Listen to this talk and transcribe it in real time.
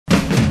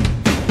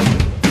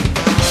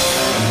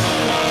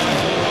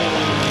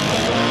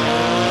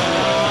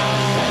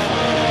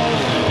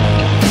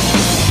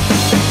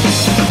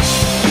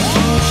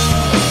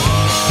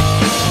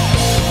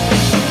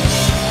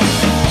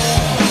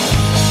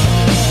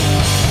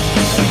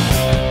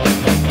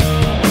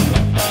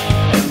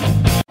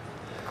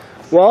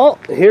Well,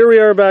 here we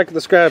are back at the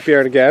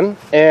scrapyard again,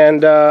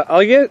 and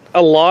I get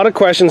a lot of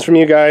questions from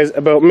you guys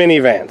about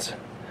minivans.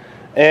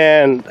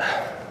 And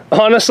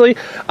honestly,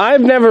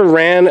 I've never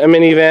ran a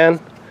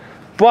minivan,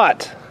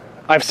 but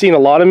I've seen a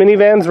lot of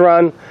minivans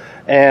run,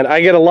 and I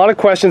get a lot of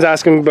questions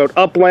asking me about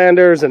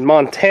Uplanders and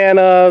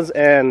Montanas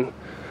and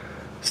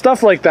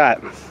stuff like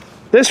that.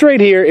 This right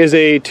here is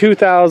a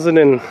 2000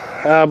 and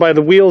by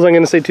the wheels I'm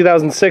going to say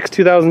 2006,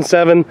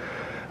 2007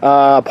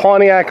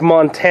 Pontiac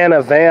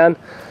Montana van.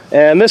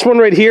 And this one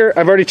right here,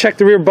 I've already checked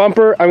the rear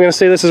bumper. I'm going to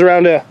say this is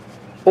around a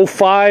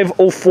 05,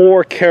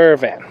 04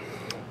 Caravan.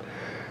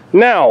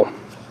 Now,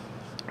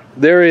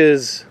 there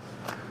is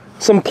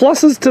some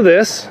pluses to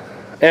this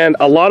and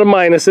a lot of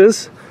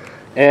minuses.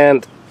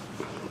 And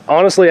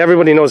honestly,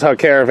 everybody knows how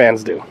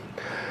Caravans do.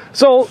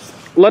 So,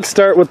 let's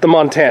start with the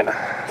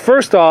Montana.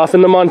 First off,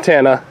 in the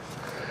Montana,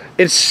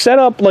 it's set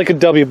up like a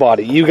W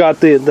body. You got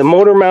the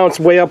motor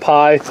mounts way up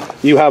high.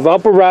 You have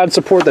upper rad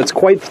support that's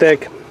quite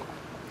thick.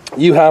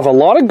 You have a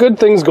lot of good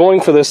things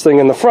going for this thing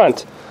in the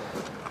front.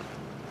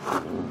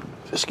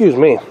 Excuse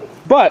me.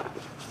 But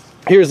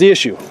here's the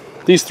issue.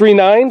 These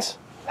 3.9s,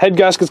 head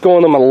gaskets go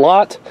in them a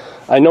lot.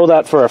 I know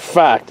that for a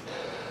fact.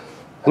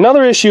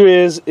 Another issue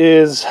is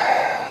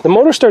the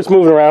motor starts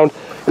moving around.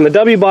 In the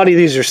W body,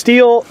 these are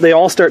steel. They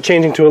all start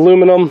changing to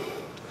aluminum.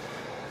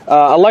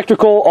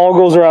 Electrical all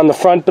goes around the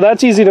front, but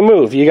that's easy to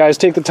move. You guys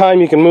take the time,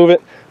 you can move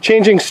it.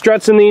 Changing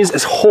struts in these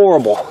is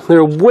horrible.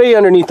 They're way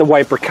underneath the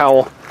wiper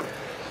cowl.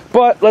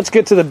 But let's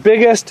get to the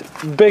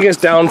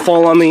biggest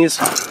downfall on these,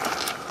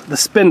 the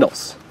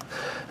spindles.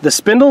 The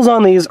spindles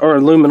on these are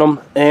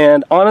aluminum,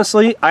 and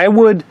honestly, I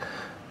would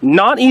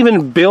not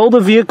even build a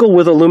vehicle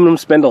with aluminum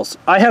spindles.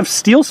 I have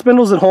steel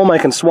spindles at home I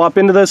can swap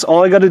into this.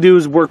 All I got to do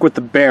is work with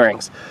the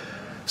bearings.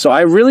 So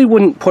I really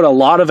wouldn't put a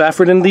lot of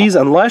effort in these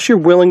unless you're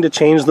willing to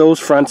change those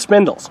front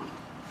spindles.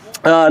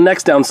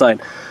 Next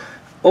downside.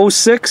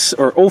 06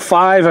 or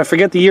 05, I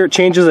forget the year it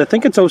changes, I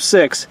think it's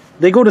 06,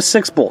 they go to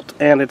 6-bolt,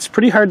 and it's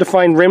pretty hard to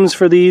find rims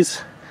for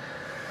these.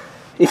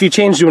 If you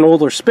change to an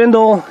older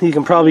spindle, you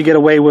can probably get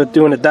away with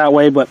doing it that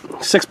way, but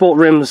 6-bolt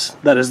rims,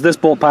 that is this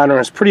bolt pattern,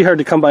 is pretty hard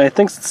to come by. I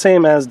think it's the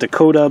same as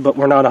Dakota, but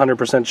we're not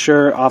 100%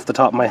 sure off the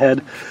top of my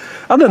head.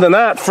 Other than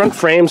that, front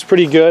frame's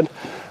pretty good.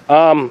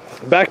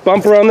 Back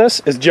bumper on this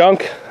is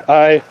junk.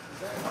 I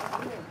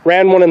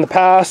ran one in the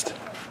past.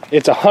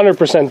 It's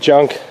 100%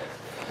 junk,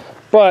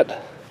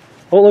 but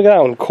oh, look at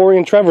that one. Corey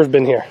and Trevor's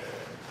been here.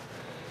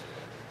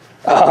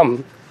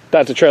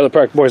 That's a Trailer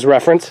Park Boys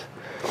reference.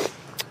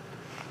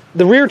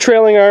 The rear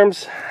trailing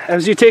arms,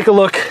 as you take a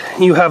look,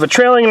 you have a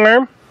trailing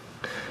arm,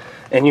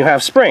 and you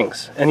have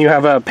springs, and you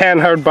have a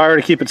panhard bar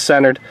to keep it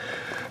centered.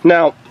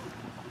 Now,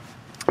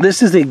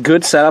 this is a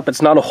good setup.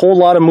 It's not a whole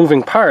lot of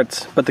moving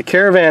parts, but the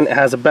Caravan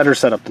has a better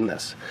setup than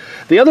this.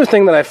 The other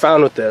thing that I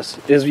found with this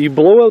is you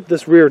blow out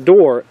this rear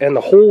door, and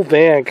the whole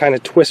van kind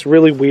of twists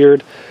really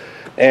weird.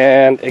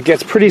 And it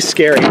gets pretty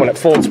scary when it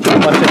folds pretty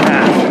much in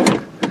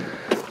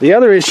half. The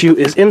other issue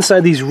is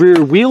inside these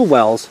rear wheel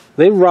wells,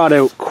 they rot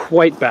out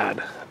quite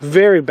bad.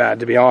 Very bad,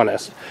 to be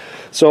honest.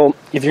 So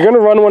if you're going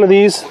to run one of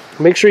these,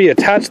 make sure you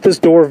attach this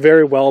door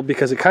very well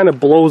because it kind of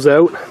blows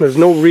out. There's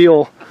no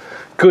real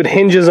good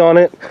hinges on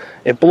it.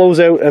 It blows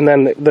out and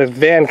then the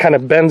van kind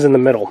of bends in the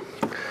middle.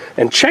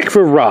 And check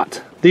for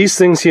rot. These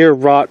things here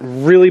rot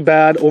really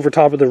bad over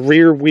top of the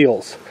rear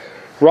wheels.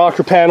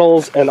 Rocker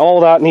panels and all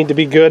that need to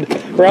be good,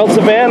 or else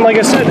the van, like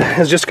I said,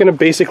 is just going to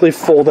basically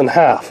fold in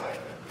half.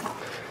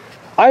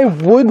 I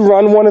would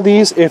run one of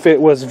these if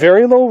it was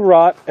very low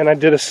rot and I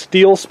did a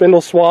steel spindle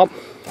swap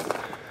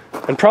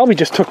and probably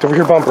just took the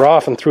rear bumper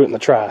off and threw it in the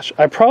trash.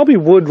 I probably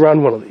would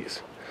run one of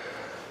these.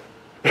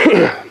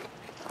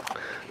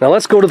 Now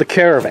let's go to the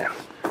Caravan.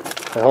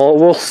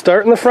 We'll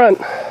start in the front.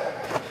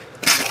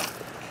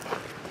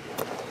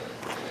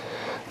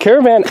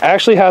 Caravan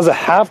actually has a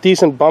half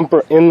decent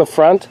bumper in the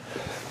front,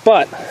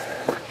 but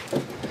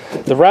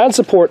the rad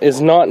support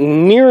is not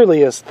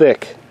nearly as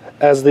thick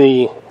as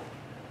the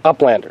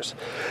Uplanders.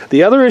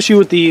 The other issue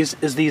with these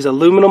is these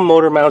aluminum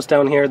motor mounts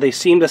down here. They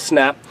seem to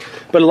snap,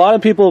 but a lot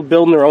of people are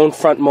building their own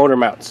front motor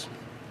mounts.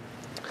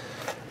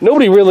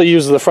 Nobody really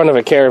uses the front of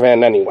a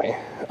Caravan anyway.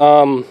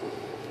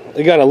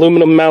 They got an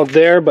aluminum mount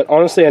there, but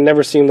honestly I've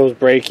never seen those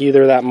break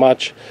either that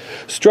much.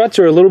 Struts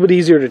are a little bit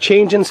easier to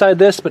change inside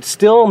this, but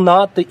still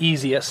not the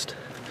easiest.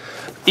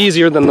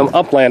 Easier than the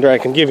Uplander, I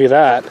can give you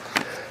that.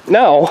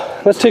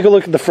 Now, let's take a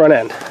look at the front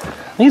end.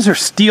 These are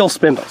steel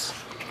spindles.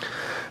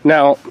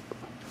 Now,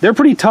 they're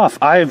pretty tough.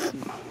 I've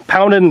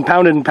pounded and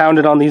pounded and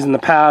pounded on these in the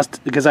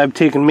past because I've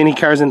taken mini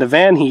cars into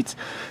van heats,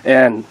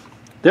 and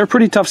they're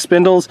pretty tough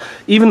spindles.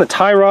 Even the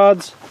tie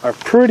rods are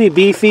pretty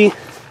beefy.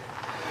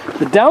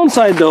 The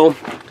downside though,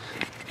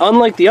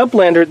 unlike the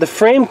Uplander, the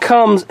frame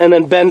comes and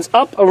then bends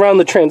up around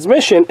the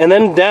transmission and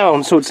then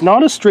down, so it's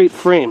not a straight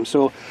frame.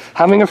 So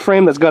having a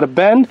frame that's got a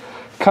bend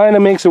kind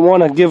of makes it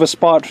want to give a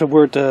spot for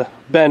where to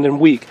bend and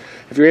weak.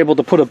 If you're able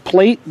to put a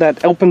plate,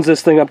 that opens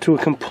this thing up to a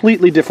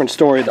completely different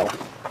story though.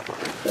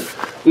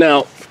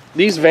 Now,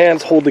 these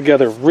vans hold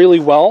together really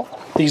well.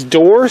 These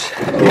doors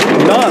do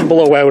not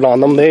blow out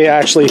on them. They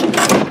actually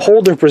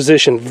hold their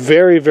position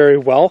very, very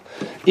well.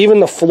 Even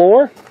the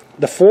floor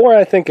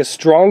I think is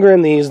stronger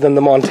in these than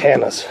the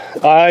Montanas.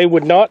 I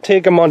would not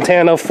take a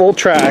Montana full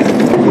track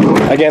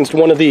against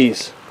one of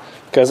these,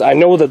 because I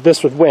know that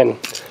this would win.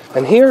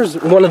 And here's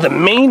one of the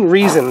main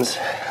reasons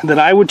that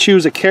I would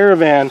choose a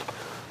caravan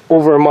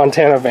over a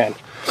Montana van.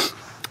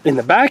 In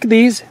the back of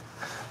these,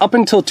 up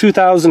until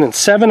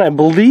 2007, I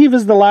believe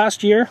is the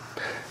last year,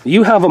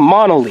 you have a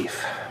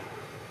monoleaf.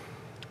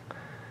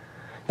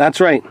 That's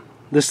right,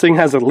 this thing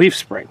has a leaf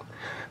spring.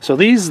 So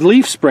these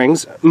leaf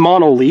springs,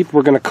 monoleaf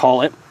we're going to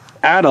call it,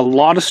 add a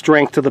lot of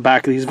strength to the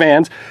back of these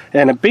vans,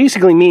 and it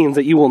basically means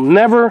that you will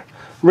never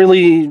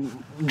really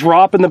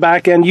drop in the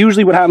back end.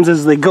 Usually what happens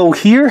is they go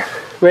here,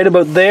 right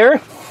about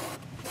there,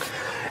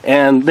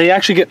 and they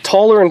actually get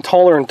taller and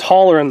taller and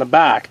taller in the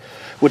back,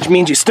 which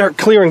means you start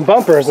clearing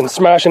bumpers and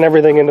smashing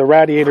everything into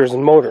radiators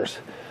and motors.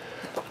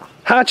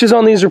 Hatches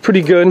on these are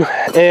pretty good,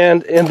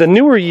 and in the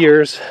newer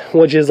years,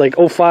 which is like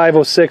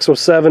 05, 06,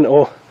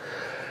 07,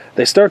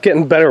 they start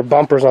getting better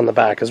bumpers on the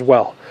back as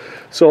well.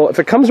 So if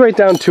it comes right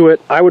down to it,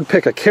 I would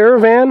pick a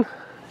caravan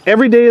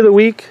every day of the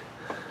week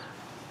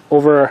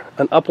over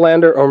an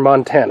Uplander or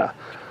Montana.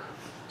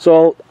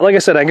 So like I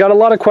said, I got a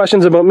lot of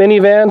questions about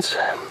minivans.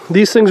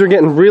 These things are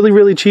getting really,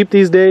 really cheap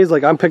these days.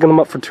 Like I'm picking them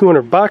up for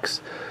 200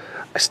 bucks.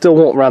 I still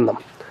won't run them.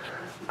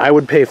 I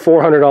would pay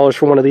 $400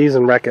 for one of these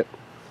and wreck it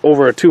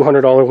over a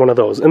 $200 one of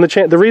those. And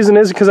the reason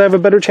is because I have a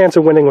better chance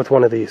of winning with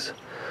one of these.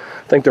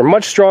 I think they're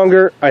much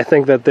stronger. I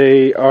think that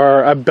they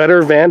are a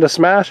better van to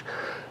smash.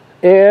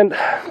 And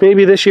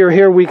maybe this year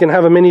here we can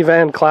have a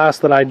minivan class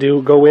that I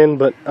do go in,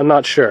 but I'm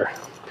not sure.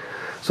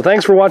 So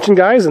thanks for watching,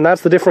 guys, and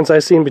that's the difference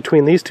I've seen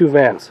between these two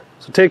vans.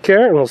 So take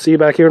care, and we'll see you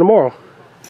back here tomorrow.